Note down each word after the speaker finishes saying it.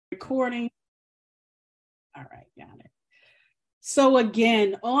recording. All right, got it. So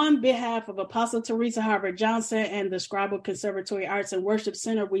again, on behalf of Apostle Teresa Harvard Johnson and the Scribal Conservatory Arts and Worship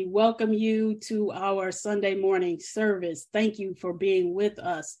Center, we welcome you to our Sunday morning service. Thank you for being with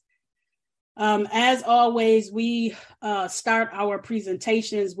us. As always, we start our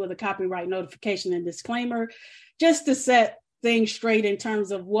presentations with a copyright notification and disclaimer, just to set things straight in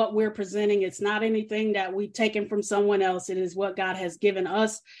terms of what we're presenting. It's not anything that we've taken from someone else. It is what God has given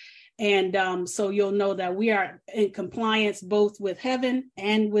us. And so you'll know that we are in compliance both with heaven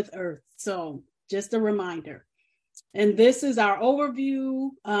and with earth. So just a reminder. And this is our overview,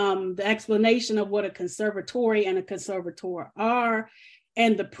 the explanation of what a conservatory and a conservator are,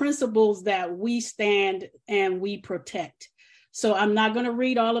 and the principles that we stand and we protect. So I'm not going to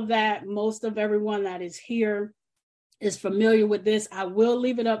read all of that. Most of everyone that is here is familiar with this. I will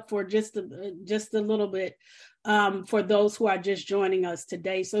leave it up for just a little bit for those who are just joining us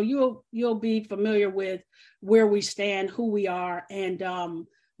today. So you'll be familiar with where we stand, who we are, and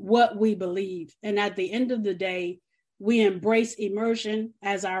what we believe. And at the end of the day, we embrace immersion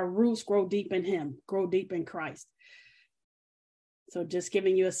as our roots grow deep in Him, grow deep in Christ. So just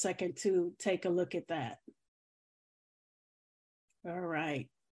giving you a second to take a look at that. All right.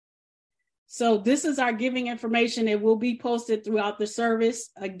 So this is our giving information. It will be posted throughout the service.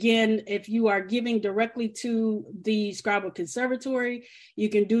 Again, if you are giving directly to the Scribal Conservatory, you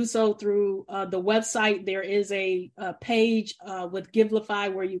can do so through the website. There is a page with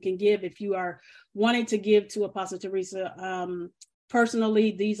Givelify where you can give. If you are wanting to give to Apostle Teresa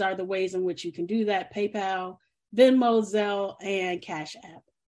personally, these are the ways in which you can do that: PayPal, Venmo, Zelle, and Cash App.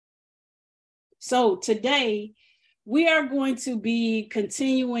 So today, we are going to be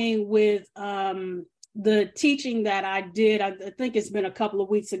continuing with the teaching that I did. I think it's been a couple of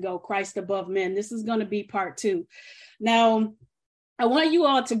weeks ago, Christ Above Men. This is going to be part 2. Now, I want you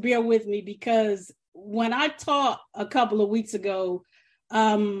all to bear with me, because when I taught a couple of weeks ago,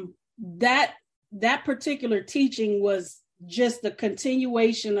 that particular teaching was just the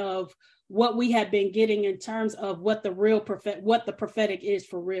continuation of what we have been getting in terms of what the prophetic is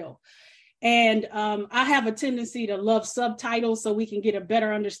for real. And I have a tendency to love subtitles so we can get a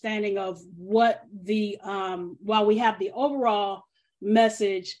better understanding of what while we have the overall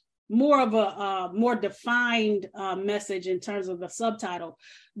message, more of a more defined message in terms of the subtitle.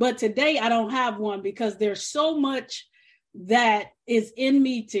 But today I don't have one, because there's so much that is in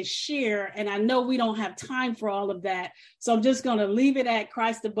me to share, and I know we don't have time for all of that, so I'm just going to leave it at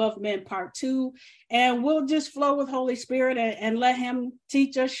Christ Above Men part 2, and we'll just flow with Holy Spirit and let Him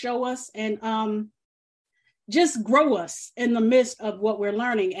teach us, show us, and just grow us in the midst of what we're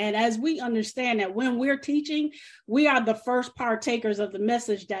learning. And as we understand that when we're teaching, we are the first partakers of the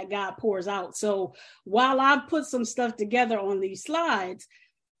message that God pours out. So while I've put some stuff together on these slides,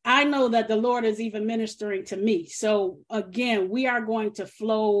 I know that the Lord is even ministering to me. So again, we are going to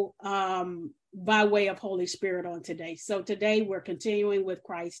flow by way of Holy Spirit on today. So today we're continuing with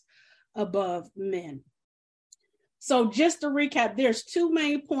Christ Above Men. So just to recap, there's 2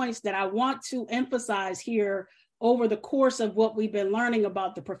 main points that I want to emphasize here over the course of what we've been learning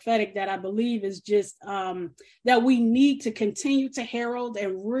about the prophetic, that I believe is just that we need to continue to herald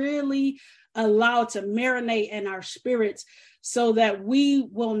and really allow to marinate in our spirits, so that we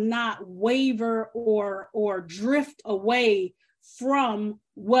will not waver or drift away from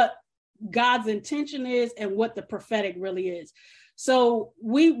what God's intention is and what the prophetic really is. So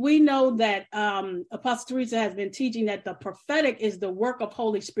we know that Apostle Teresa has been teaching that the prophetic is the work of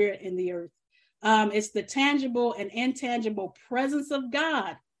Holy Spirit in the earth. It's the tangible and intangible presence of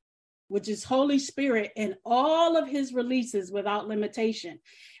God, which is Holy Spirit, and all of His releases without limitation.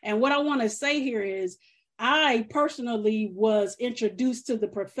 And what I want to say here is, I personally was introduced to the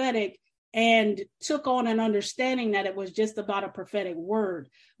prophetic and took on an understanding that it was just about a prophetic word.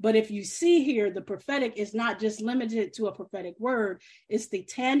 But if you see here, the prophetic is not just limited to a prophetic word. It's the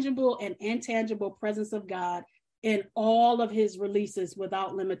tangible and intangible presence of God in all of His releases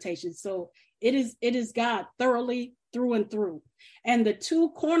without limitation. So it is God thoroughly through and through. And the 2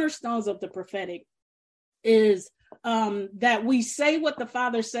 cornerstones of the prophetic is that we say what the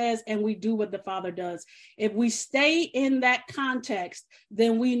Father says and we do what the Father does. If we stay in that context,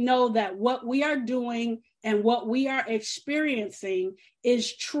 then we know that what we are doing and what we are experiencing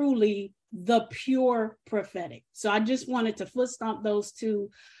is truly the pure prophetic. So I just wanted to foot stomp those 2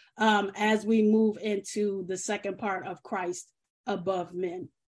 as we move into the second part of Christ Above Men.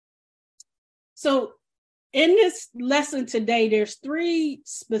 So in this lesson today, there's 3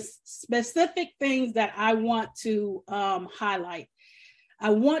 specific things that I want to highlight. I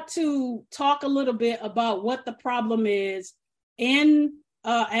want to talk a little bit about what the problem is in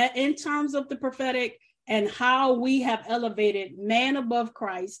in terms of the prophetic and how we have elevated man above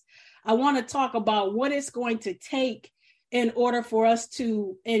Christ. I want to talk about what it's going to take in order for us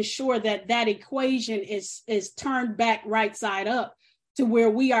to ensure that that equation is turned back right side up to where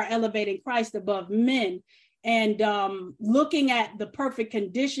we are elevating Christ above men, and looking at the perfect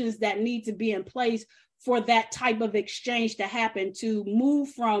conditions that need to be in place for that type of exchange to happen, to move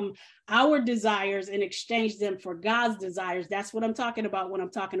from our desires and exchange them for God's desires. That's what I'm talking about when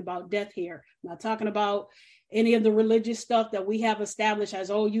I'm talking about death here. I'm not talking about any of the religious stuff that we have established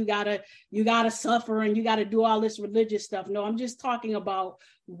as, oh, you gotta suffer and you gotta do all this religious stuff. No, I'm just talking about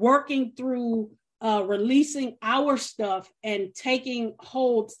working through releasing our stuff and taking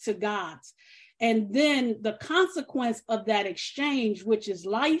hold to God's. And then the consequence of that exchange, which is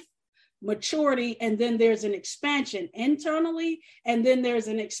life, maturity, and then there's an expansion internally, and then there's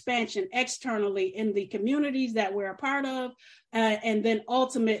an expansion externally in the communities that we're a part of, and then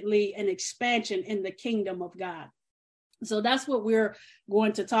ultimately an expansion in the kingdom of God. So that's what we're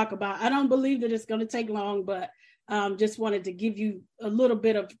going to talk about. I don't believe that it's going to take long, but just wanted to give you a little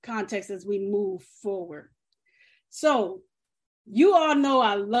bit of context as we move forward. So you all know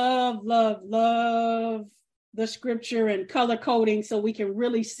I love the scripture and color coding so we can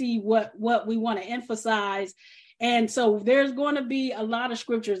really see what we want to emphasize. And so there's going to be a lot of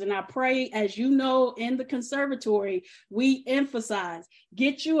scriptures. And I pray, as you know, in the conservatory, we emphasize,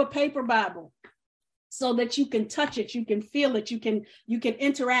 get you a paper Bible so that you can touch it, you can feel it, you can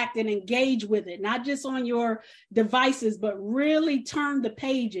interact and engage with it, not just on your devices, but really turn the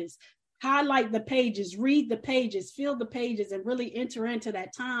pages, highlight the pages, read the pages, feel the pages, and really enter into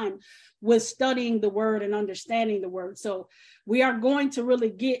that time with studying the word and understanding the word. So we are going to really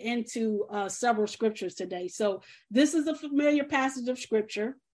get into several scriptures today. So this is a familiar passage of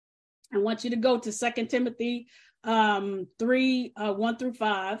scripture. I want you to go to 2 Timothy 3, 1 through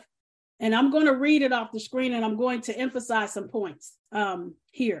 5. And I'm going to read it off the screen, and I'm going to emphasize some points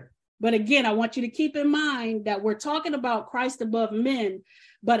here. But again, I want you to keep in mind that we're talking about Christ above men,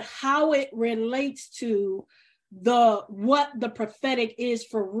 but how it relates to what the prophetic is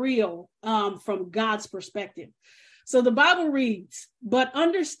for real from God's perspective. So the Bible reads, but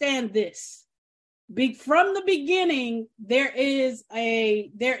understand this, from the beginning, there is a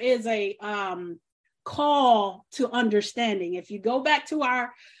call to understanding. If you go back to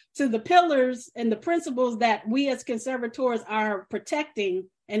the pillars and the principles that we as conservators are protecting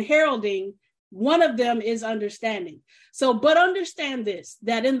and heralding, one of them is understanding. So, but understand this,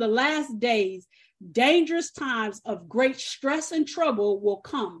 that in the last days, dangerous times of great stress and trouble will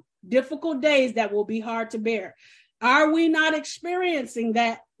come, difficult days that will be hard to bear. Are we not experiencing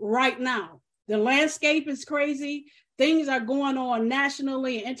that right now? The landscape is crazy. Things are going on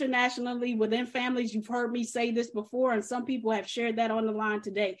nationally, internationally, within families. You've heard me say this before, and some people have shared that on the line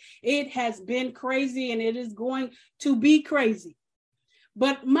today. It has been crazy, and it is going to be crazy.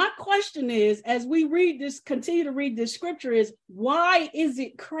 But my question is, as we continue to read this scripture, is why is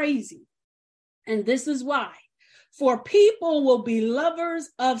it crazy? And this is why. For people will be lovers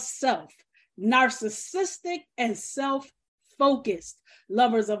of self, narcissistic and self-focused,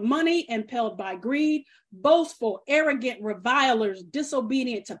 lovers of money, impelled by greed, boastful, arrogant, revilers,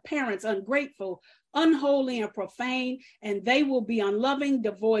 disobedient to parents, ungrateful, unholy, and profane, and they will be unloving,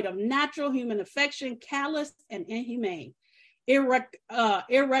 devoid of natural human affection, callous, and inhumane.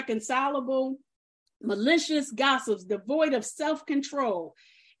 Irreconcilable, malicious gossips, devoid of self-control,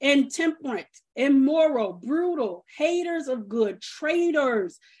 intemperate, immoral, brutal, haters of good,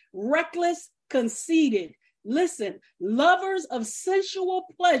 traitors, reckless, conceited. Listen, lovers of sensual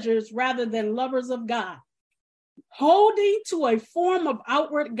pleasures rather than lovers of God, holding to a form of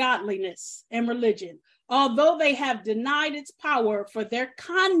outward godliness and religion, although they have denied its power, for their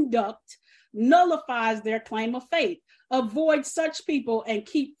conduct nullifies their claim of faith. Avoid such people and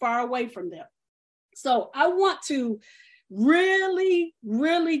keep far away from them. So I want to really,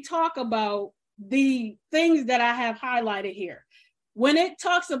 really talk about the things that I have highlighted here. When it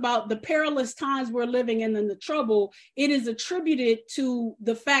talks about the perilous times we're living in and the trouble, it is attributed to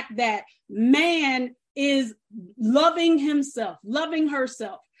the fact that man is loving himself, loving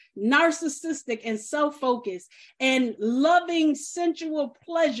herself, narcissistic and self-focused, and loving sensual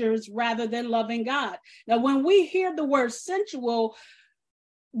pleasures rather than loving God. Now, when we hear the word sensual,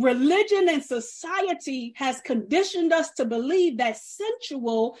 religion and society has conditioned us to believe that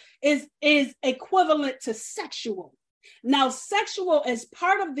sensual is equivalent to sexual. Now, sexual is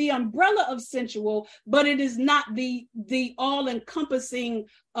part of the umbrella of sensual, but it is not the all-encompassing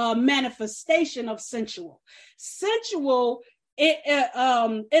manifestation of sensual. Sensual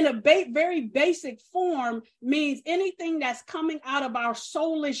in a very basic form means anything that's coming out of our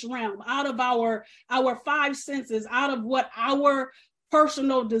soulish realm, out of our five senses, out of what our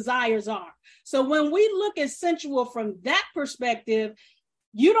personal desires are. So when we look at sensual from that perspective,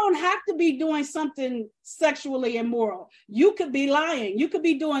 you don't have to be doing something sexually immoral. You could be lying. You could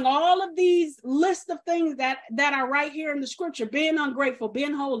be doing all of these lists of things that are right here in the scripture: being ungrateful,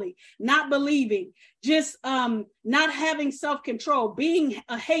 being holy, not believing, just not having self-control, being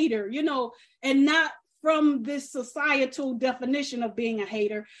a hater, and not from this societal definition of being a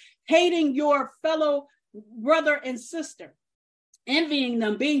hater, hating your fellow brother and sister, envying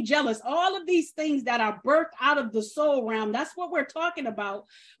them, being jealous, all of these things that are birthed out of the soul realm. That's what we're talking about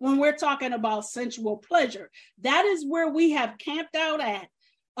when we're talking about sensual pleasure. That is where we have camped out at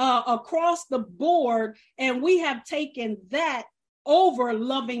across the board, and we have taken that over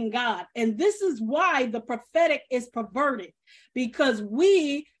loving God. And this is why the prophetic is perverted, because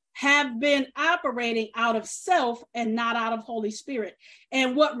we have been operating out of self and not out of Holy Spirit.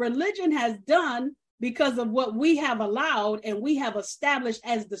 And what religion has done, because of what we have allowed and we have established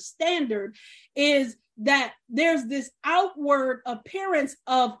as the standard, is that there's this outward appearance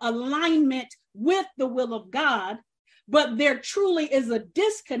of alignment with the will of God, but there truly is a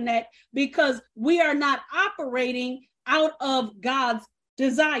disconnect because we are not operating out of God's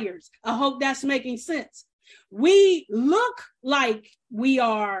desires. I hope that's making sense. We look like we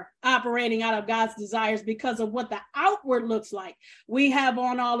are operating out of God's desires because of what the outward looks like. We have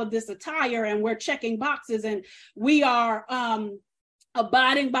on all of this attire and we're checking boxes, and we are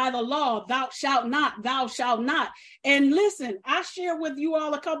abiding by the law. Thou shalt not, thou shalt not. And listen, I shared with you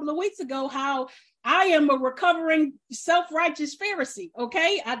all a couple of weeks ago how I am a recovering self-righteous Pharisee.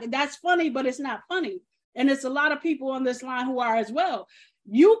 Okay, that's funny, but it's not funny. And it's a lot of people on this line who are as well.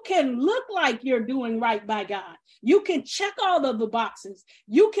 You can look like you're doing right by God. You can check all of the boxes.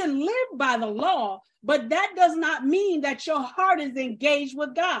 You can live by the law, but that does not mean that your heart is engaged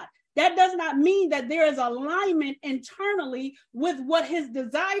with God. That does not mean that there is alignment internally with what his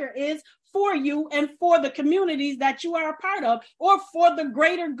desire is for you and for the communities that you are a part of, or for the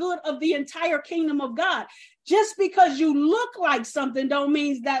greater good of the entire kingdom of God. Just because you look like something don't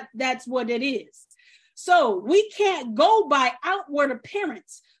mean that that's what it is. So we can't go by outward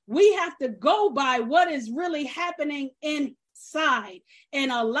appearance. We have to go by what is really happening inside.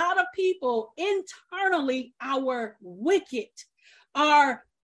 And a lot of people internally are wicked, are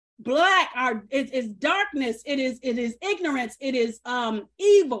black, it is darkness, it is ignorance, it is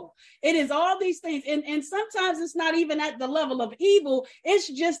evil, it is all these things. And sometimes it's not even at the level of evil. It's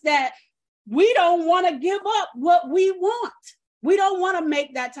just that we don't want to give up what we want. We don't want to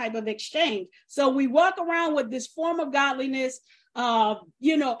make that type of exchange. So we walk around with this form of godliness,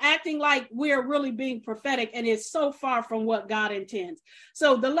 acting like we're really being prophetic, and it's so far from what God intends.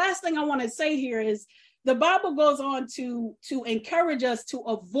 So the last thing I want to say here is the Bible goes on to encourage us to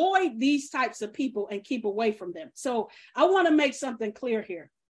avoid these types of people and keep away from them. So I want to make something clear here.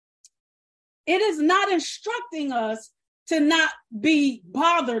 It is not instructing us to not be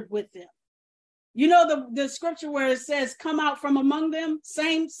bothered with them. You know, the scripture where it says, come out from among them,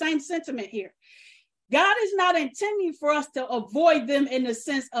 same sentiment here. God is not intending for us to avoid them in the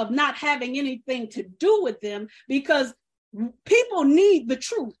sense of not having anything to do with them, because people need the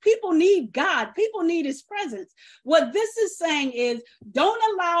truth. People need God. People need his presence. What this is saying is,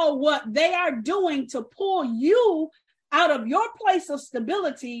 don't allow what they are doing to pull you out of your place of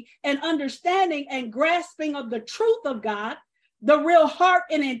stability and understanding and grasping of the truth of God, the real heart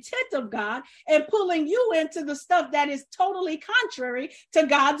and intent of God, and pulling you into the stuff that is totally contrary to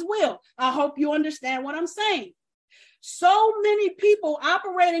God's will. I hope you understand what I'm saying. So many people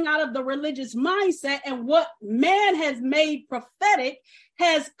operating out of the religious mindset and what man has made prophetic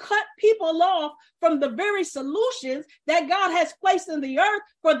has cut people off from the very solutions that God has placed in the earth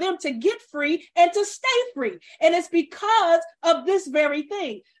for them to get free and to stay free. And it's because of this very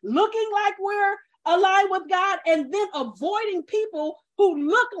thing, looking like we're aligned with God and then avoiding people who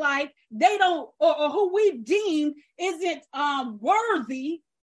look like they don't, or who we've deemed isn't worthy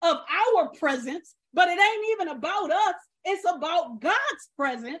of our presence. But it ain't even about us. It's about God's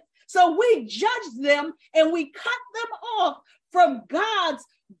presence. So we judge them and we cut them off from God's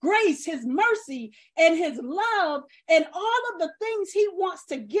grace, his mercy, and his love, and all of the things he wants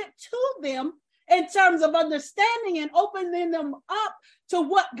to get to them in terms of understanding and opening them up to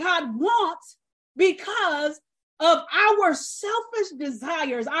what God wants, because of our selfish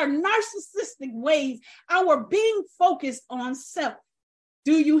desires, our narcissistic ways, our being focused on self.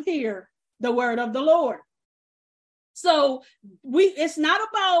 Do you hear the word of the Lord? So it's not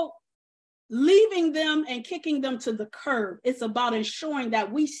about leaving them and kicking them to the curb. It's about ensuring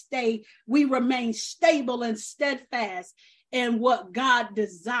that we remain stable and steadfast in what God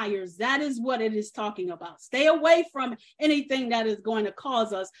desires. That is what it is talking about. Stay away from anything that is going to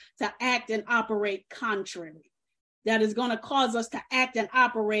cause us to act and operate contrary. That is going to cause us to act and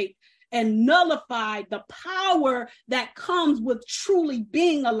operate and nullify the power that comes with truly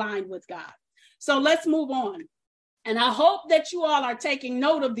being aligned with God. So let's move on. And I hope that you all are taking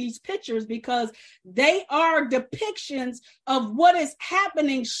note of these pictures, because they are depictions of what is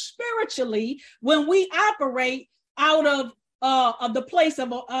happening spiritually when we operate out of the place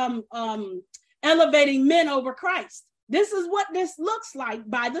of elevating men over Christ. This is what this looks like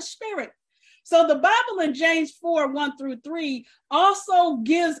by the Spirit. So the Bible in James 4:1-3 also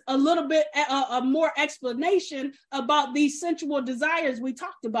gives a little bit a more explanation about these sensual desires we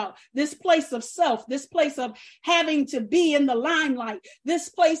talked about. This place of self, this place of having to be in the limelight, this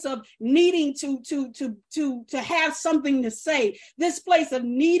place of needing to have something to say, this place of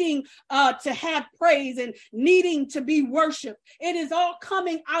needing to have praise and needing to be worshiped. It is all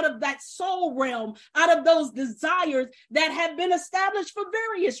coming out of that soul realm, out of those desires that have been established for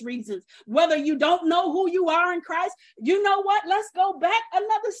various reasons. Whether you don't know who you are in Christ, you know what? Let's go back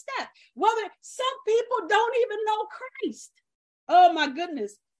another step. Whether some people don't even know Christ. Oh my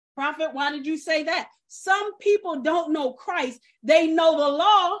goodness. Prophet, why did you say that? Some people don't know Christ. They know the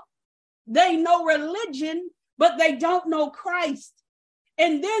law, they know religion, but they don't know Christ.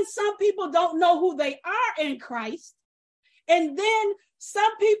 And then some people don't know who they are in Christ. And then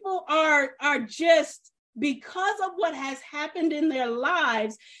some people are just, because of what has happened in their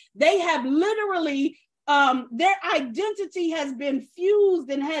lives, they have literally, their identity has been fused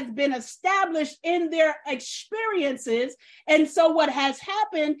and has been established in their experiences. And so what has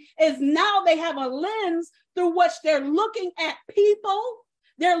happened is now they have a lens through which they're looking at people,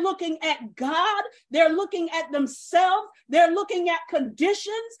 they're looking at God, they're looking at themselves, they're looking at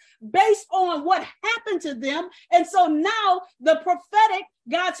conditions based on what happened to them. And so now the prophetic,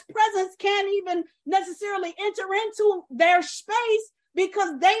 God's presence can't even necessarily enter into their space,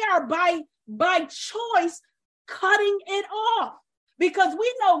 because they are by choice cutting it off. Because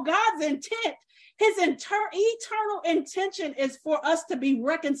we know God's intent, his eternal intention is for us to be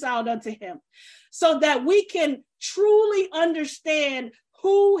reconciled unto him, so that we can truly understand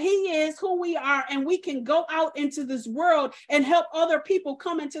who he is, who we are, and we can go out into this world and help other people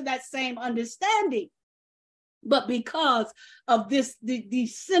come into that same understanding. But because of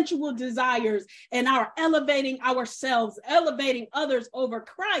these sensual desires and our elevating ourselves, elevating others over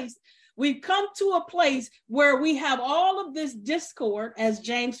Christ, we've come to a place where we have all of this discord, as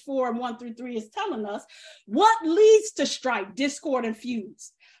James 4:1-3 is telling us. What leads to strife, discord, and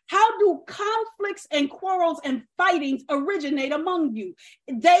feuds? How do conflicts and quarrels and fightings originate among you?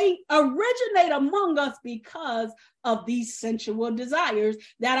 They originate among us because of these sensual desires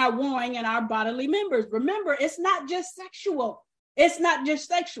that are warring in our bodily members. Remember, it's not just sexual. It's not just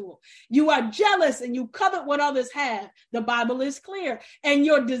sexual. You are jealous and you covet what others have. The Bible is clear. And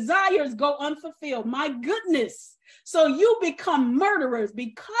your desires go unfulfilled. My goodness. So you become murderers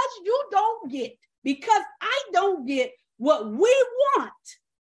because I don't get what we want.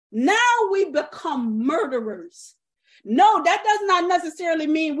 Now we become murderers. No, that does not necessarily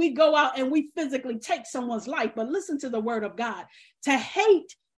mean we go out and we physically take someone's life, but listen to the word of God. To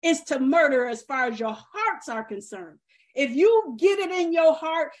hate is to murder as far as your hearts are concerned. If you get it in your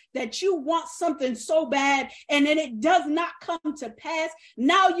heart that you want something so bad and then it does not come to pass,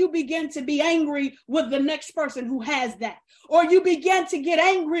 now you begin to be angry with the next person who has that. Or you begin to get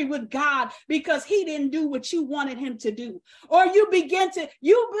angry with God because he didn't do what you wanted him to do. Or you will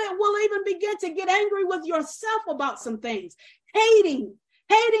even begin to get angry with yourself about some things. Hating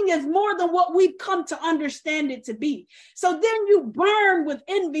is more than what we've come to understand it to be. So then you burn with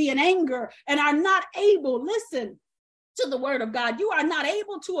envy and anger and are not able, listen to the word of God, you are not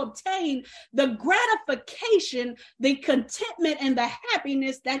able to obtain the gratification, the contentment, and the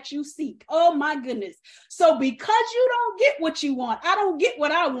happiness that you seek. Oh my goodness. So because you don't get what you want, I don't get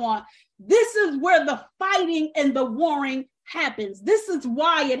what I want, this is where the fighting and the warring happens. This is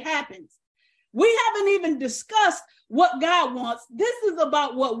why it happens. We haven't even discussed what God wants. This is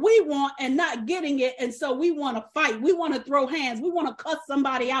about what we want and not getting it. And so we want to fight. We want to throw hands. We want to cuss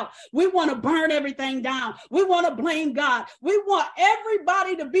somebody out. We want to burn everything down. We want to blame God. We want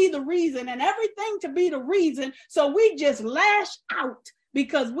everybody to be the reason and everything to be the reason. So we just lash out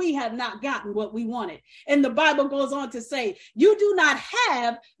because we have not gotten what we wanted. And the Bible goes on to say, you do not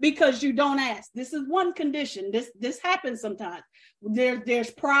have because you don't ask. This is one condition. This happens sometimes.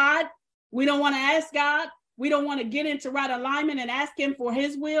 There's pride. We don't want to ask God. We don't want to get into right alignment and ask him for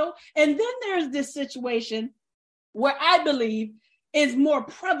his will. And then there's this situation where I believe is more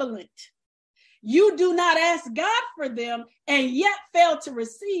prevalent. You do not ask God for them and yet fail to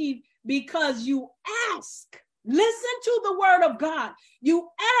receive because you ask. Listen to the word of God. You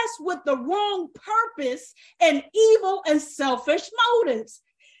ask with the wrong purpose and evil and selfish motives.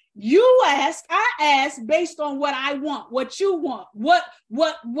 You ask, I ask based on what I want, what you want, what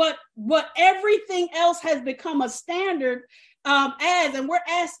everything else has become a standard and we're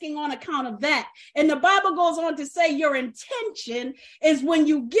asking on account of that. And the Bible goes on to say your intention is when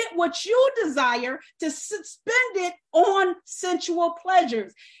you get what you desire to spend it on sensual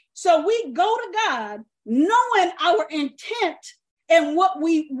pleasures. So we go to God knowing our intent and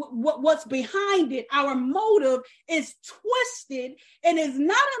what's behind it. Our motive is twisted and is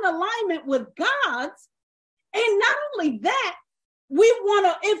not in alignment with God's. And not only that,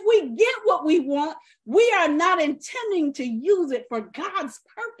 if we get what we want, we are not intending to use it for God's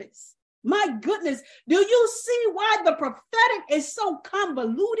purpose. My goodness, do you see why the prophetic is so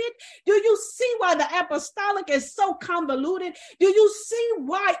convoluted? Do you see why the apostolic is so convoluted? Do you see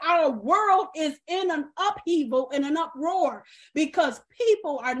why our world is in an upheaval and an uproar? Because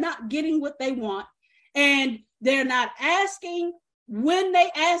people are not getting what they want, and they're not asking. When they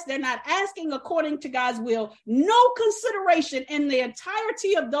ask, they're not asking according to God's will. No consideration in the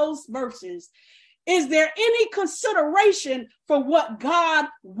entirety of those verses. Is there any consideration for what God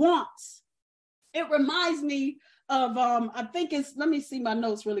wants? It reminds me of, I think it's, let me see my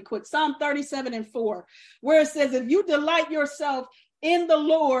notes really quick. Psalm 37:4, where it says, if you delight yourself in the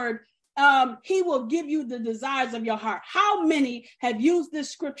Lord, he will give you the desires of your heart. How many have used this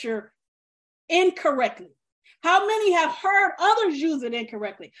scripture incorrectly? How many have heard others use it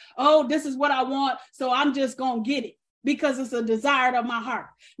incorrectly? Oh, this is what I want, so I'm just going to get it because it's a desire of my heart.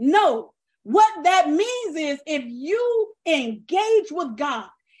 No, what that means is if you engage with God,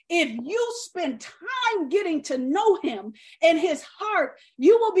 if you spend time getting to know him and his heart,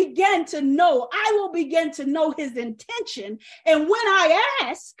 you will begin to know, I will begin to know his intention. And when I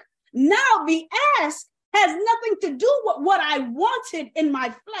ask, now the ask has nothing to do with what I wanted in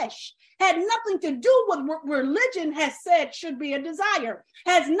my flesh, had nothing to do with what religion has said should be a desire,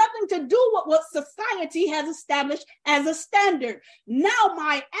 has nothing to do with what society has established as a standard. Now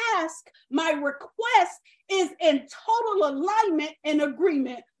my ask, my request is in total alignment and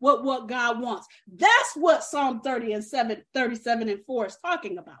agreement with what God wants. That's what Psalm 37:4 is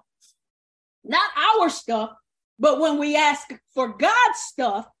talking about. Not our stuff, but when we ask for God's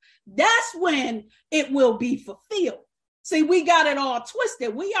stuff, that's when it will be fulfilled. See, we got it all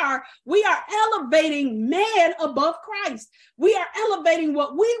twisted. We are elevating man above Christ. We are elevating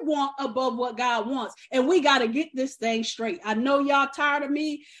what we want above what God wants. And we got to get this thing straight. I know y'all tired of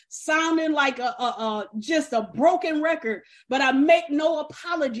me sounding like just a broken record, but I make no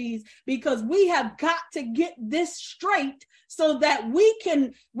apologies because we have got to get this straight so that we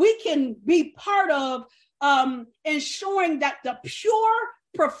can be part of ensuring that the pure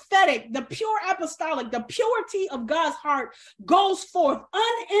prophetic, the pure apostolic, the purity of God's heart goes forth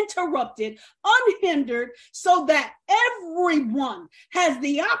uninterrupted, unhindered, so that everyone has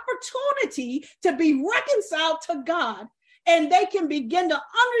the opportunity to be reconciled to God, and they can begin to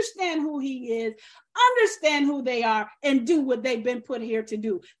understand who he is, understand who they are, and do what they've been put here to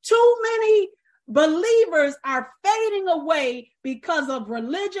do. Too many believers are fading away because of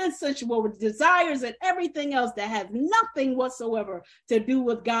religion, sensual desires, and everything else that has nothing whatsoever to do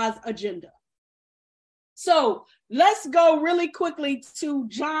with God's agenda. So let's go really quickly to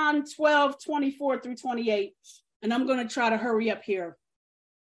John 12:24-28. And I'm going to try to hurry up here.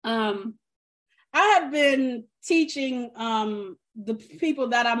 I have been teaching the people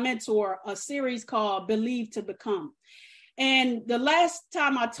that I mentor a series called Believe to Become. And the last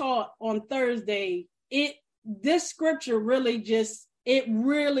time I taught on Thursday, this scripture really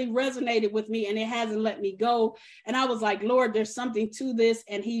resonated with me, and it hasn't let me go. And I was like, Lord, there's something to this.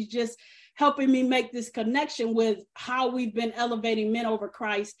 And he's just helping me make this connection with how we've been elevating men over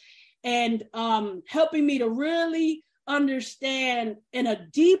Christ, and helping me to really understand in a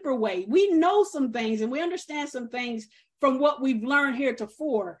deeper way. We know some things and we understand some things from what we've learned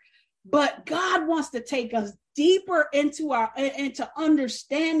heretofore, but God wants to take us deeper into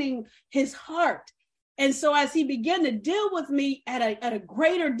understanding his heart. And so as he began to deal with me at a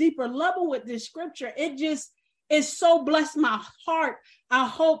greater, deeper level with this scripture, it so blessed my heart. I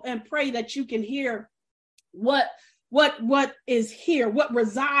hope and pray that you can hear what is here, what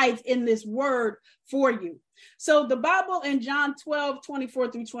resides in this word for you. So the Bible in John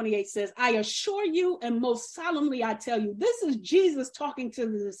 12:24-28 says, I assure you, and most solemnly I tell you, this is Jesus talking to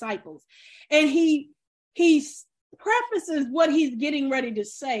the disciples. And he he prefaces what he's getting ready to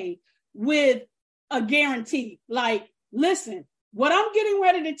say with a guarantee. Like, listen, what I'm getting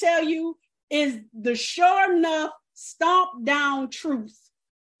ready to tell you is the sure enough, stomp down truth.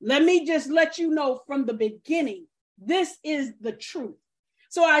 Let me just let you know from the beginning, this is the truth.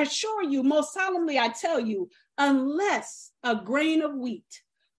 So I assure you, most solemnly, I tell you, unless a grain of wheat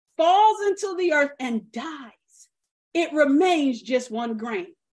falls into the earth and dies, it remains just one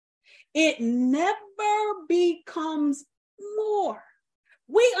grain. It never becomes more.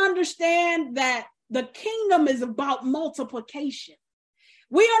 We understand that the kingdom is about multiplication.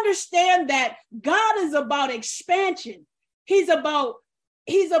 We understand that God is about expansion. He's about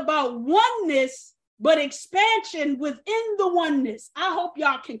oneness, but expansion within the oneness. I hope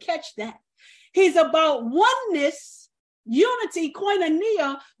y'all can catch that. He's about oneness, unity,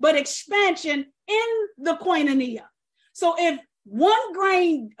 koinonia, but expansion in the koinonia. So if one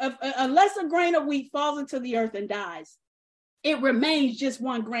grain, unless a grain of wheat falls into the earth and dies, it remains just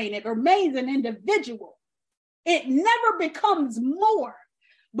one grain. It remains an individual. It never becomes more,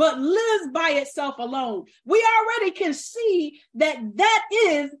 but lives by itself alone. We already can see that that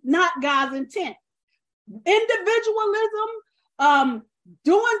is not God's intent. Individualism,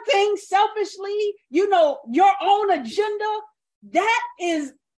 doing things selfishly, your own agenda, that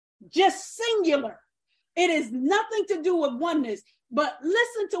is just singular. It is nothing to do with oneness. But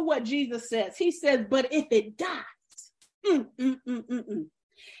listen to what Jesus says. He says, but if it dies, if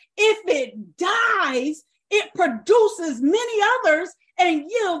it dies, it produces many others and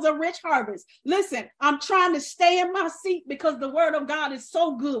yields a rich harvest. Listen, I'm trying to stay in my seat because the word of God is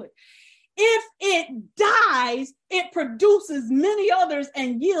so good. If it dies, it produces many others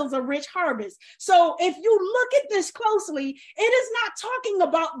and yields a rich harvest. So if you look at this closely, it is not talking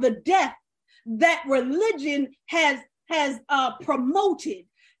about the death that religion has promoted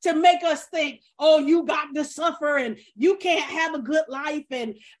to make us think, oh, you got to suffer and you can't have a good life,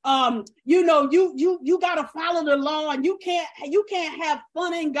 and you got to follow the law, and you can't have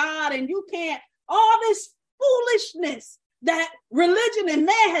fun in God, and you can't, all this foolishness that religion and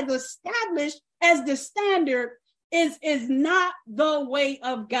man has established as the standard is not the way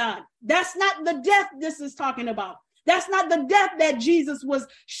of God. That's not the death this is talking about. That's not the death that Jesus was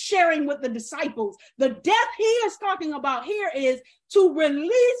sharing with the disciples. The death he is talking about here is to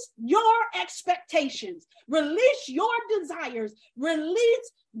release your expectations, release your desires,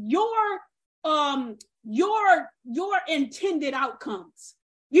 release your intended outcomes.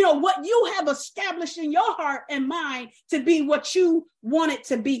 What you have established in your heart and mind to be what you want it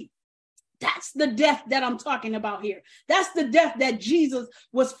to be. That's the death that I'm talking about here. That's the death that Jesus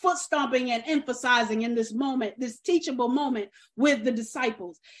was foot stomping and emphasizing in this moment, this teachable moment with the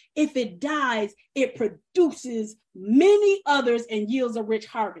disciples. If it dies, it produces many others and yields a rich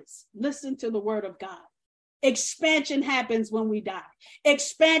harvest. Listen to the word of God. Expansion happens when we die.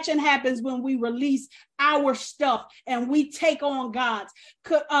 Expansion happens when we release our stuff and we take on God's.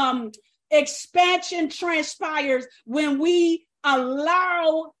 Expansion transpires when we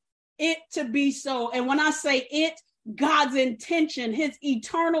allow it to be so. And when I say it, God's intention, his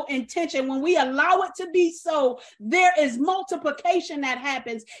eternal intention, when we allow it to be so, there is multiplication that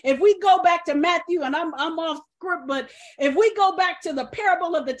happens. If we go back to Matthew, and I'm off script, but if we go back to the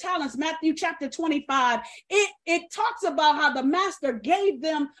parable of the talents, Matthew chapter 25, it talks about how the master gave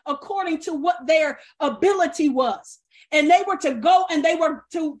them according to what their ability was. And they were to go and they were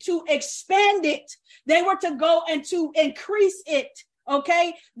to expand it. They were to go and to increase it.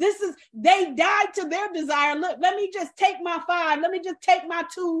 Okay, they died to their desire. Look, let me just take my 5, let me just take my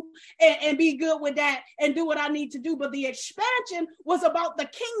 2 and be good with that and do what I need to do. But the expansion was about the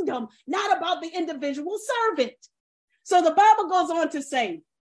kingdom, not about the individual servant. So the Bible goes on to say,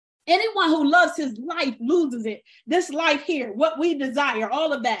 anyone who loves his life loses it. This life here, what we desire,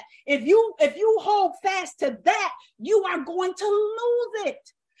 all of that. If you hold fast to that, you are going to lose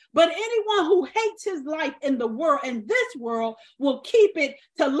it. But anyone who hates his life in the world, in this world, will keep it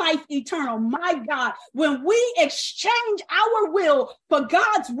to life eternal. My God, when we exchange our will for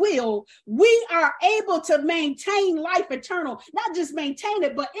God's will, we are able to maintain life eternal. Not just maintain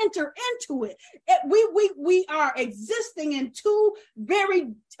it, but enter into it. We are existing in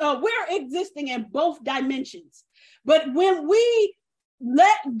we're existing in both dimensions. But when we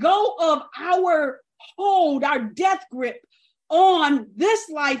let go of our hold, our death grip on this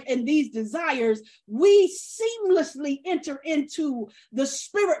life and these desires, we seamlessly enter into the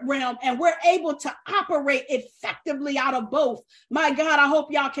spirit realm and we're able to operate effectively out of both. My God, I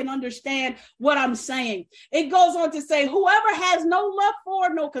hope y'all can understand what I'm saying. It goes on to say, whoever has no love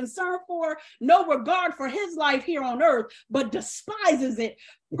for, no concern for, no regard for his life here on earth, but despises it,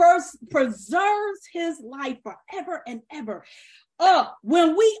 preserves his life forever and ever.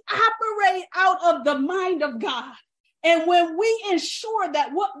 When we operate out of the mind of God, and when we ensure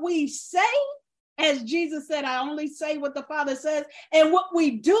that what we say, as Jesus said, I only say what the Father says, and what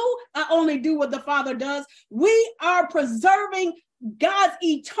we do, I only do what the Father does, we are preserving God's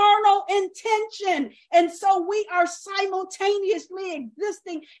eternal intention. And so we are simultaneously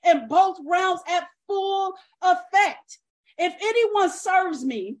existing in both realms at full effect. If anyone serves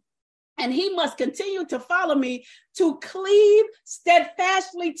me, and he must continue to follow me, to cleave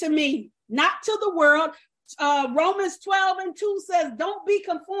steadfastly to me, not to the world. Romans 12:2 says, don't be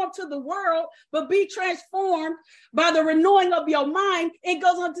conformed to the world, but be transformed by the renewing of your mind. It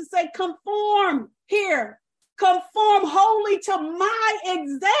goes on to say, conform here, conform wholly to my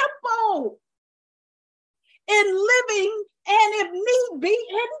example in living, and if need be,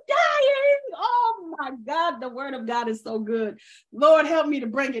 in dying. Oh my God, the word of God is so good. Lord, help me to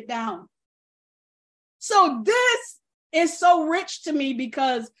bring it down. So this is so rich to me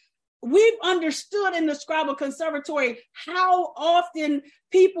because we've understood in the Scribal Conservatory how often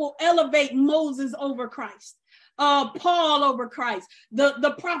people elevate Moses over Christ, Paul over Christ,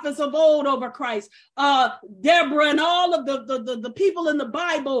 the prophets of old over Christ, Deborah and all of the people in the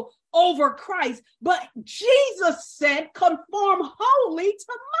Bible over Christ. But Jesus said, conform wholly to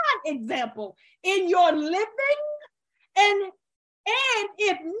my example in your living, and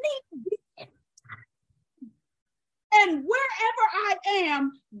if need be, and wherever I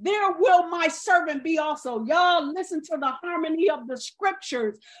am, there will my servant be also. Y'all listen to the harmony of the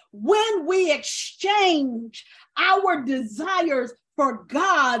scriptures. When we exchange our desires for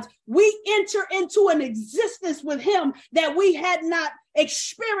God's, we enter into an existence with him that we had not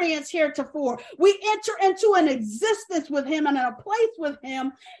experienced heretofore. We enter into an existence with him and a place with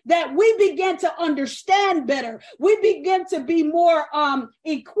him that we begin to understand better. We begin to be more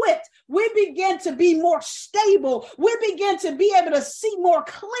equipped. We begin to be more stable. We begin to be able to see more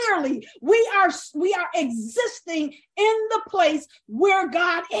clearly. We are existing in the place where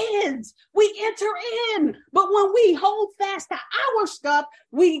God is. We enter in. But when we hold fast to our stuff,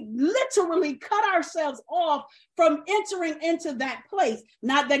 we literally cut ourselves off from entering into that place.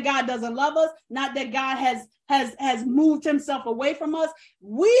 Not that God doesn't love us, not that God has moved himself away from us.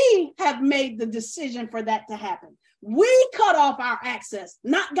 We have made the decision for that to happen. We cut off our access,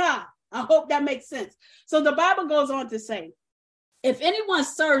 not God. I hope that makes sense. So the Bible goes on to say, if anyone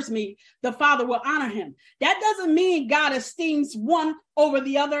serves me, the Father will honor him. That doesn't mean God esteems one over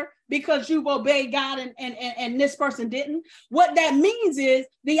the other because you've obeyed God and this person didn't. What that means is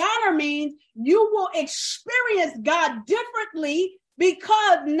the honor means you will experience God differently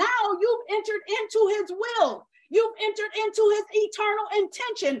because now you've entered into his will. You've entered into his eternal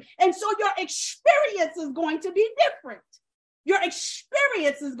intention. And so your experience is going to be different. Your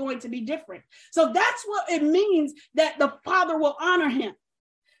experience is going to be different. So that's what it means that the Father will honor him.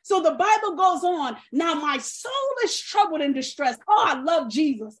 So the Bible goes on. Now my soul is troubled and distressed. Oh, I love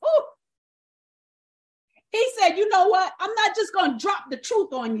Jesus. Oh. He said, you know what? I'm not just going to drop the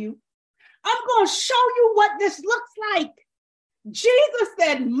truth on you. I'm going to show you what this looks like. Jesus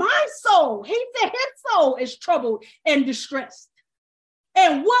said, my soul, he said his soul is troubled and distressed.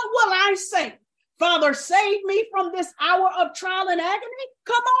 And what will I say? Father, save me from this hour of trial and agony.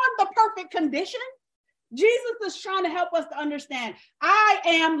 Come on, the perfect condition. Jesus is trying to help us to understand. I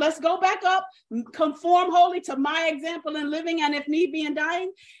am, let's go back up, conform wholly to my example in living, and if need be in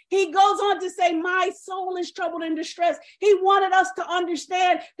dying. He goes on to say, my soul is troubled and distressed. He wanted us to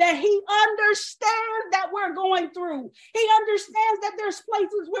understand that he understands that we're going through. He understands that there's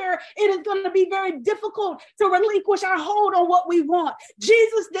places where it is going to be very difficult to relinquish our hold on what we want.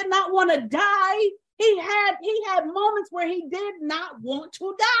 Jesus did not want to die. He had moments where he did not want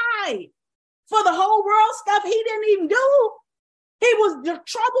to die. For the whole world stuff he didn't even do. He was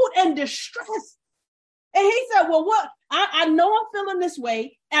troubled and distressed. And he said, well, what? I know I'm feeling this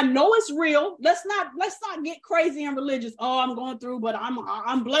way. I know it's real. Let's not get crazy and religious. Oh, I'm going through, but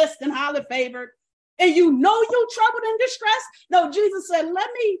I'm blessed and highly favored. And you know you're troubled and distressed? No, Jesus said, let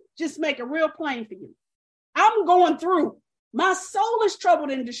me just make it real plain for you. I'm going through. My soul is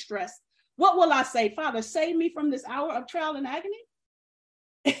troubled and distressed. What will I say? Father, save me from this hour of trial and agony?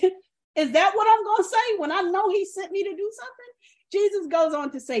 Is that what I'm going to say when I know he sent me to do something? Jesus goes on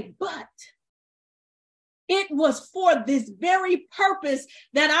to say, but It was for this very purpose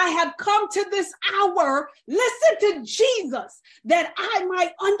that I have come to this hour. Listen to Jesus, that I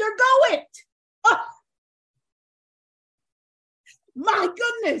might undergo it. Oh, my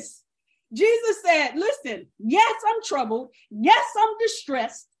goodness. Jesus said, listen, yes, I'm troubled. Yes, I'm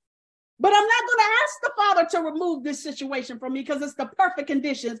distressed. But I'm not going to ask the Father to remove this situation from me because it's the perfect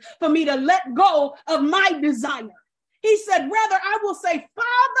conditions for me to let go of my desire. He said, rather, I will say,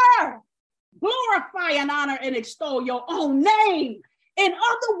 Father, glorify and honor and extol your own name. In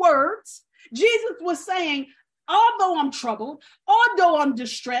other words, Jesus was saying, although I'm troubled, although I'm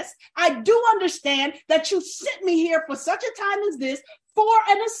distressed, I do understand that you sent me here for such a time as this for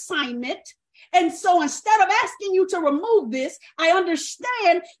an assignment. And so instead of asking you to remove this, I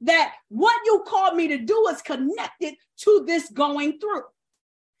understand that what you called me to do is connected to this going through.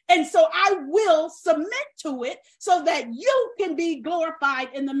 And so I will submit to it so that you can be glorified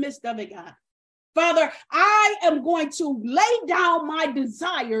in the midst of it, God. Father, I am going to lay down my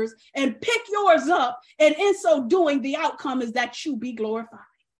desires and pick yours up. And in so doing, the outcome is that you be glorified.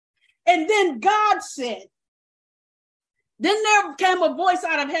 And then God said, then there came a voice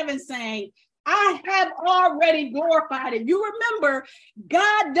out of heaven saying, I have already glorified it. You remember,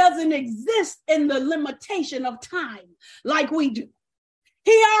 God doesn't exist in the limitation of time like we do.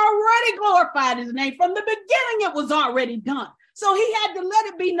 He already glorified his name. From the beginning, it was already done. So he had to let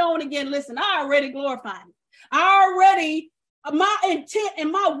it be known again. Listen, I already glorified it. My intent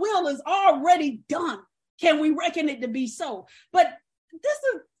and my will is already done. Can we reckon it to be so? But this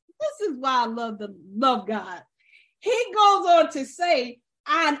is why I love God. He goes on to say,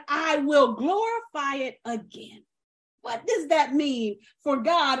 and I will glorify it again. What does that mean for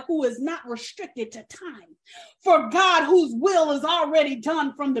God who is not restricted to time? For God whose will is already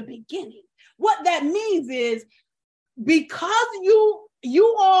done from the beginning? What that means is because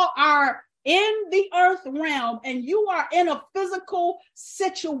you all are in the earth realm and you are in a physical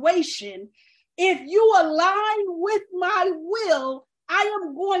situation, if you align with my will, I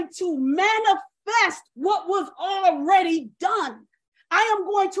am going to manifest what was already done. I am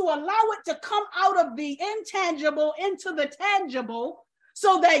going to allow it to come out of the intangible into the tangible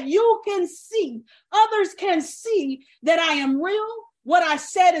so that you can see, others can see that I am real. What I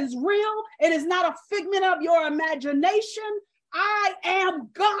said is real. It is not a figment of your imagination. I am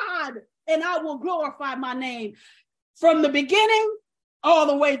God, and I will glorify my name from the beginning all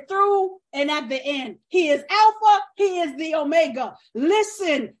the way through and at the end. He is Alpha. He is the Omega.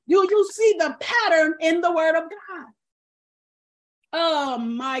 Listen, you see the pattern in the word of God. Oh,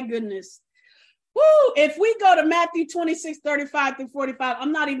 my goodness. Woo! If we go to Matthew 26, 35 through 45,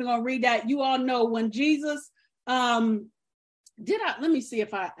 I'm not even going to read that. You all know when Jesus, let me see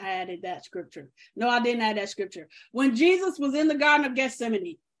if I added that scripture. No, I didn't add that scripture. When Jesus was in the Garden of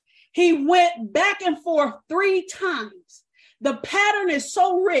Gethsemane, he went back and forth 3 times. The pattern is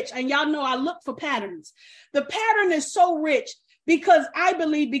so rich, and y'all know I look for patterns. The pattern is so rich because I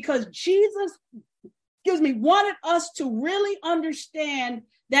believe because Jesus wanted us to really understand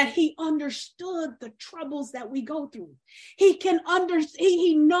that he understood the troubles that we go through. He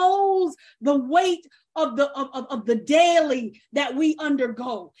knows the weight of the daily that we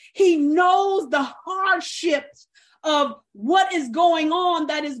undergo. He knows the hardships of what is going on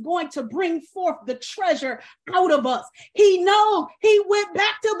that is going to bring forth the treasure out of us. He knows. He went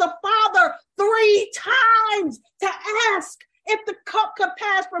back to the Father 3 times to ask if the cup could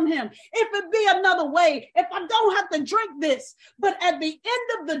pass from him, if it be another way, if I don't have to drink this. But at the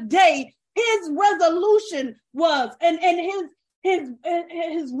end of the day, his resolution was, and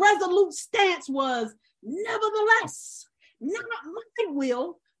his resolute stance was, nevertheless, not my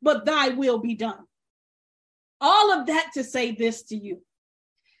will, but thy will be done. All of that to say this to you.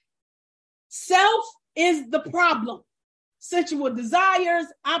 Self is the problem. Sensual desires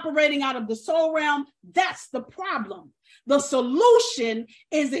operating out of the soul realm, that's the problem. The solution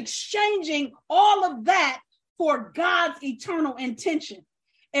is exchanging all of that for God's eternal intention.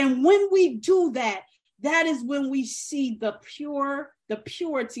 And when we do that, that is when we see the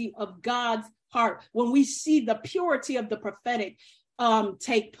purity of God's heart, when we see the purity of the prophetic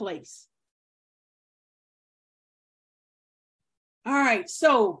take place. All right,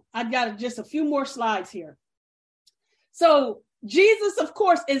 so I've got just a few more slides here. So Jesus, of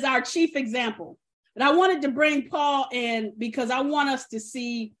course, is our chief example. But I wanted to bring Paul in because I want us to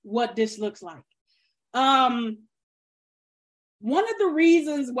see what this looks like. One of the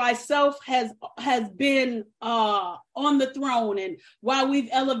reasons why self has been on the throne and why we've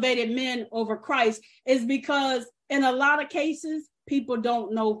elevated men over Christ is because in a lot of cases, people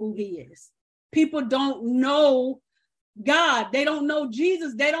don't know who he is. People don't know God. They don't know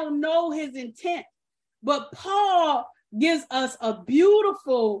Jesus. They don't know his intent. But Paul gives us a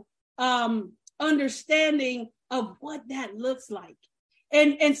beautiful understanding of what that looks like.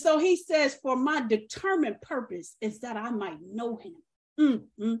 And so he says, for my determined purpose is that I might know him.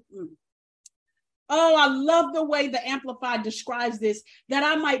 Oh, I love the way the Amplified describes this, that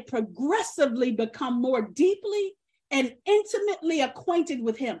I might progressively become more deeply and intimately acquainted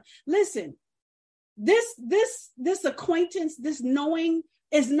with him. Listen, this acquaintance, this knowing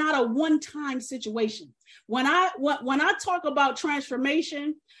is not a one-time situation. When I talk about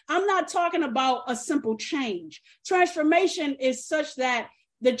transformation, I'm not talking about a simple change. Transformation is such that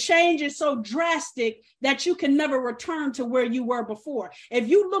the change is so drastic that you can never return to where you were before. If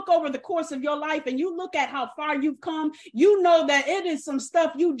you look over the course of your life and you look at how far you've come, you know that it is some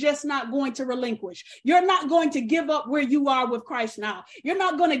stuff you just not going to relinquish. You're not going to give up where you are with Christ now. You're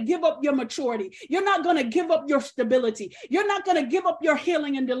not going to give up your maturity. You're not going to give up your stability. You're not going to give up your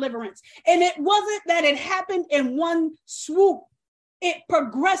healing and deliverance. And it wasn't that it happened in one swoop. It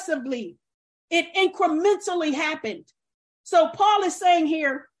progressively, it incrementally happened. So Paul is saying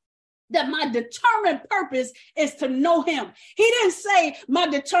here that my determined purpose is to know him. He didn't say my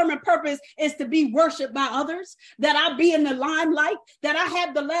determined purpose is to be worshiped by others, that I be in the limelight, that I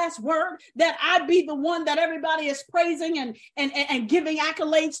have the last word, that I be the one that everybody is praising and giving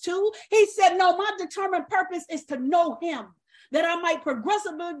accolades to. He said, no, my determined purpose is to know him, that I might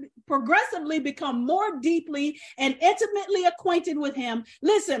progressively become more deeply and intimately acquainted with him.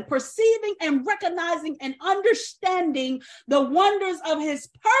 Listen, perceiving and recognizing and understanding the wonders of his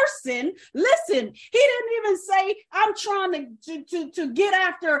person. Listen, he didn't even say, I'm trying to get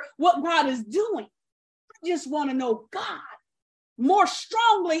after what God is doing. I just want to know God more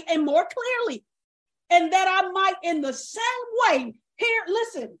strongly and more clearly. And that I might in the same way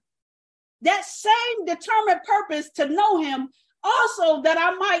listen, that same determined purpose to know him, also that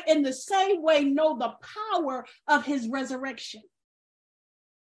I might in the same way know the power of his resurrection.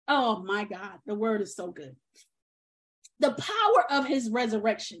 Oh my God, the word is so good. The power of his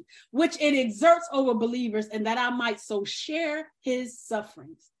resurrection, which it exerts over believers, and that I might so share his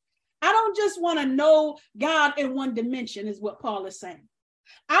sufferings. I don't just want to know God in one dimension, is what Paul is saying.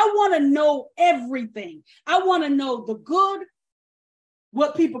 I want to know everything. I want to know the good,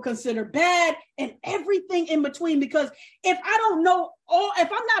 what people consider bad, and everything in between. Because if I don't know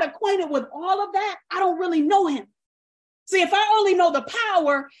if I'm not acquainted with all of that, I don't really know him. See, if I only know the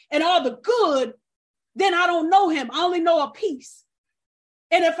power and all the good, then I don't know him. I only know a piece.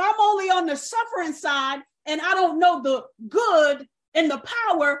 And if I'm only on the suffering side and I don't know the good and the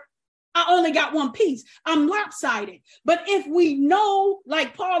power, I only got one piece. I'm lopsided. But if we know,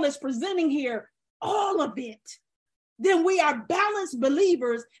 like Paul is presenting here, all of it, then we are balanced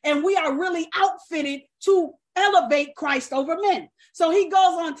believers and we are really outfitted to elevate Christ over men. So he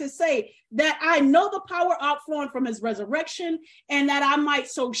goes on to say that I know the power outflowing from his resurrection and that I might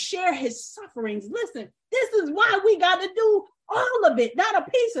so share his sufferings. Listen, this is why we got to do all of it, not a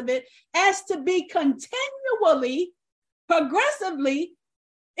piece of it, as to be continually, progressively,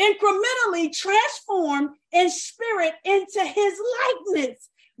 incrementally transformed in spirit into his likeness.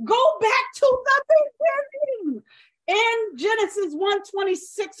 Go back to the beginning. In Genesis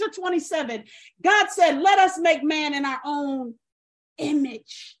 1:26 or 27, God said, let us make man in our own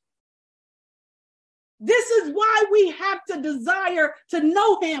image. This is why we have to desire to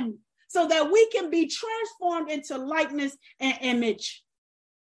know him so that we can be transformed into likeness and image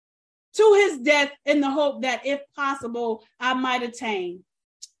to his death in the hope that if possible, I might attain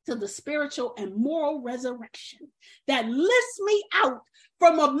to the spiritual and moral resurrection that lifts me out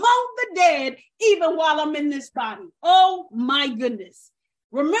from among the dead, even while I'm in this body. Oh my goodness.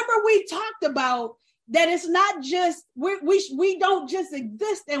 Remember, we talked about that it's not just, we don't just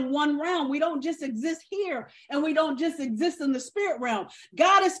exist in one realm. We don't just exist here, and we don't just exist in the spirit realm.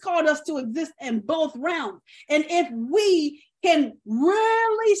 God has called us to exist in both realms. And if we can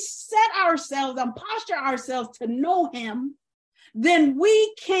really set ourselves and posture ourselves to know him, then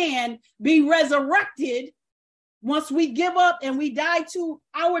we can be resurrected. Once we give up and we die to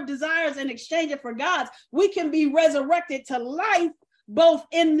our desires and exchange it for God's, we can be resurrected to life, both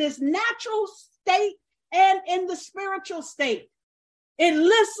in this natural state and in the spiritual state. It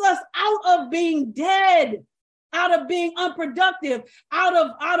lifts us out of being dead, out of being unproductive,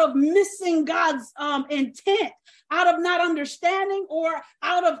 out of missing God's intent, out of not understanding, or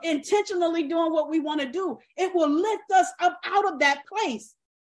out of intentionally doing what we want to do. It will lift us up out of that place.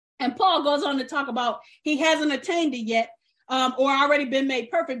 And Paul goes on to talk about he hasn't attained it yet, or already been made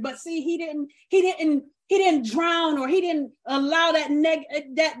perfect. But see, he didn't He didn't drown, or he didn't allow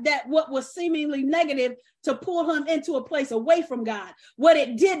that what was seemingly negative to pull him into a place away from God. What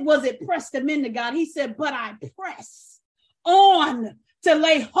it did was it pressed him into God. He said, but I press on to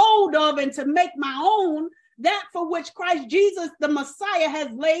lay hold of and to make my own that for which Christ Jesus, the Messiah,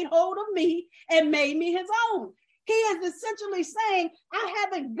 has laid hold of me and made me his own. He is essentially saying, I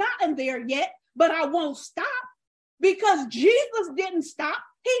haven't gotten there yet, but I won't stop, because Jesus didn't stop.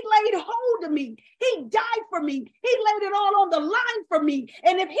 He laid hold of me. He died for me. He laid it all on the line for me.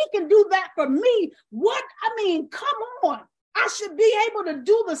 And if he can do that for me, come on. I should be able to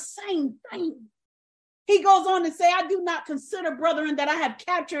do the same thing. He goes on to say, I do not consider, brethren, that I have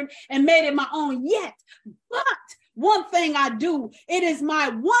captured and made it my own yet. But one thing I do, it is my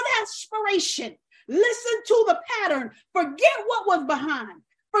one aspiration. Listen to the pattern. Forget what was behind.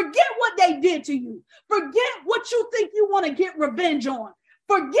 Forget what they did to you. Forget what you think you want to get revenge on.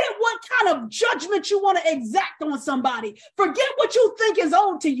 Forget what kind of judgment you want to exact on somebody. Forget what you think is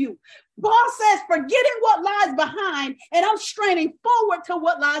owed to you. Paul says, forgetting what lies behind, and I'm straining forward to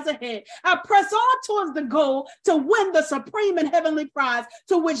what lies ahead. I press on towards the goal to win the supreme and heavenly prize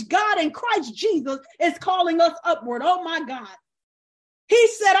to which God in Christ Jesus is calling us upward. Oh my God. He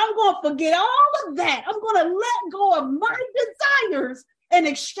said, I'm going to forget all of that. I'm going to let go of my desires and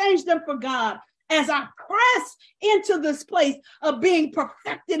exchange them for God as I press into this place of being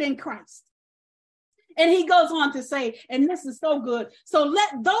perfected in Christ. And he goes on to say, and this is so good, so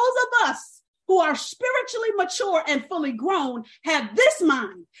let those of us who are spiritually mature and fully grown have this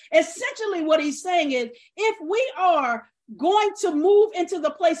mind. Essentially what he's saying is, if we are going to move into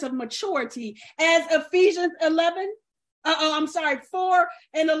the place of maturity, as Ephesians 4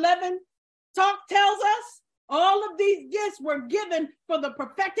 and 11 tells us, all of these gifts were given for the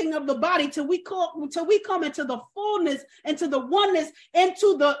perfecting of the body till we come into the fullness and to the oneness and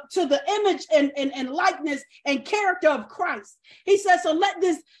to the image and likeness and character of Christ. He says, so let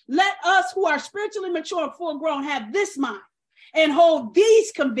us who are spiritually mature and full grown have this mind and hold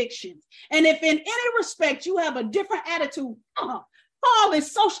these convictions. And if in any respect you have a different attitude, Paul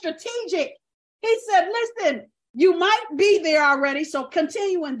is so strategic. He said, listen, you might be there already, so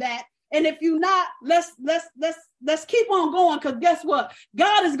continue in that. And if you're not, let's keep on going, because guess what?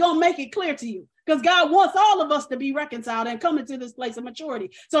 God is going to make it clear to you, because God wants all of us to be reconciled and come into this place of maturity.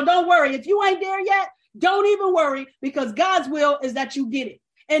 So don't worry. If you ain't there yet, don't even worry, because God's will is that you get it.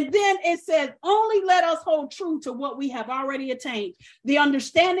 And then it says, only let us hold true to what we have already attained. The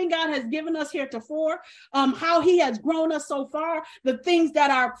understanding God has given us heretofore, how he has grown us so far, the things that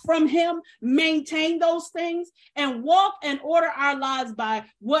are from him, maintain those things and walk and order our lives by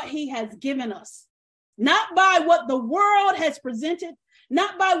what he has given us. Not by what the world has presented,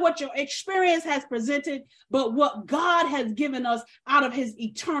 not by what your experience has presented, but what God has given us out of his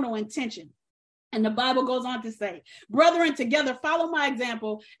eternal intention. And the Bible goes on to say, brethren, together follow my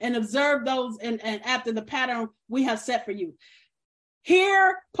example and observe those and after the pattern we have set for you.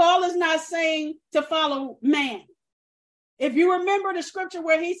 Here, Paul is not saying to follow man. If you remember the scripture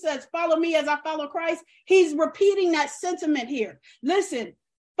where he says, follow me as I follow Christ, he's repeating that sentiment here. Listen,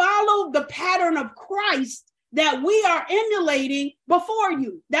 follow the pattern of Christ that we are emulating before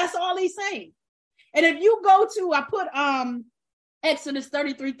you. That's all he's saying. And if you go to, I put Exodus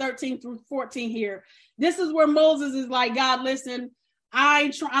 33:13-14 here. This is where Moses is like, God, listen,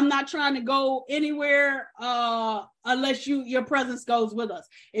 I'm not trying to go anywhere unless your presence goes with us.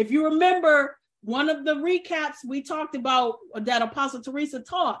 If you remember, one of the recaps we talked about that Apostle Teresa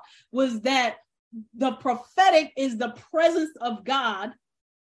taught was that the prophetic is the presence of God,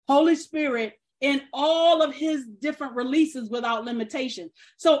 Holy Spirit, in all of his different releases without limitation.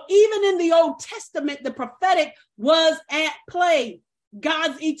 So even in the Old Testament, the prophetic was at play,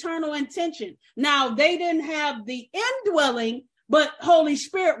 God's eternal intention. Now, they didn't have the indwelling, but Holy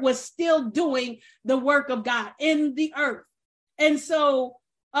Spirit was still doing the work of God in the earth. And so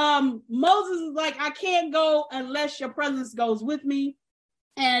Moses is like, I can't go unless your presence goes with me.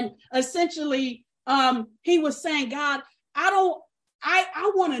 And essentially, he was saying, God, I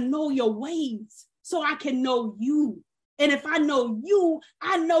want to know your ways so I can know you. And if I know you,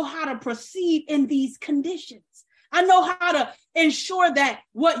 I know how to proceed in these conditions. I know how to ensure that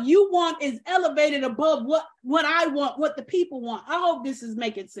what you want is elevated above what I want, what the people want. I hope this is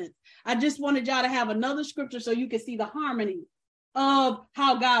making sense. I just wanted y'all to have another scripture so you can see the harmony of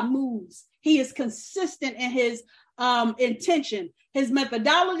how God moves. He is consistent in his intention. His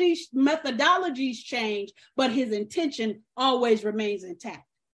methodologies change, but his intention always remains intact.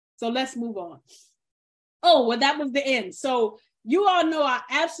 So let's move on. Oh, well, that was the end. So you all know I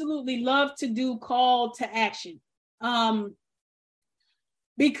absolutely love to do call to action.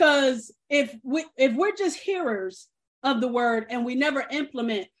 Because if we're just hearers of the word and we never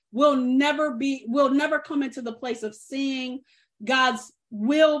implement, we'll never come into the place of seeing God's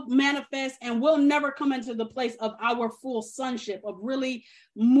will manifest, and we'll never come into the place of our full sonship, of really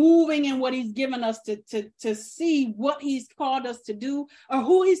moving in what he's given us to see what he's called us to do, or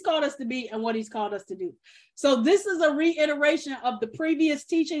who he's called us to be, and what he's called us to do. So this is a reiteration of the previous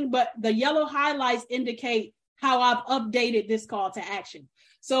teaching, but the yellow highlights indicate how I've updated this call to action.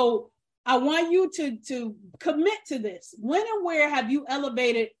 So I want you to commit to this. When and where have you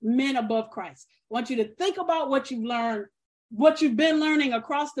elevated men above Christ? I want you to think about what you've learned, what you've been learning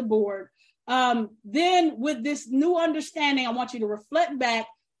across the board. Then with this new understanding, I want you to reflect back,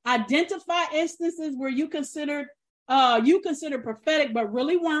 identify instances where you considered prophetic, but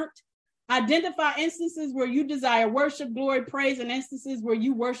really weren't. Identify instances where you desire worship, glory, praise, and instances where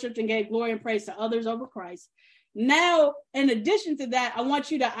you worshiped and gave glory and praise to others over Christ. Now, in addition to that, I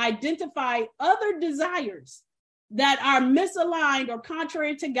want you to identify other desires that are misaligned or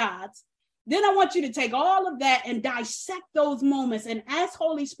contrary to God's. Then I want you to take all of that and dissect those moments and ask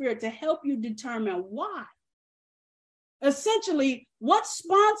Holy Spirit to help you determine why. Essentially, what's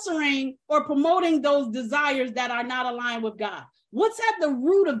sponsoring or promoting those desires that are not aligned with God? What's at the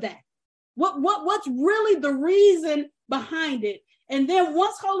root of that? What's really the reason behind it? And then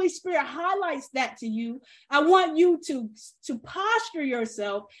once Holy Spirit highlights that to you, I want you to posture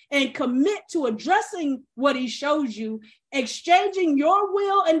yourself and commit to addressing what he shows you, exchanging your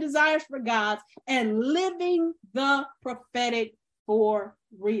will and desires for God's, and living the prophetic for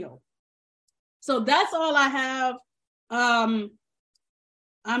real. So that's all I have. I'm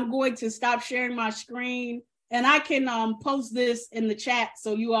going to stop sharing my screen, and I can post this in the chat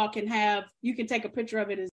so you all can take a picture of it as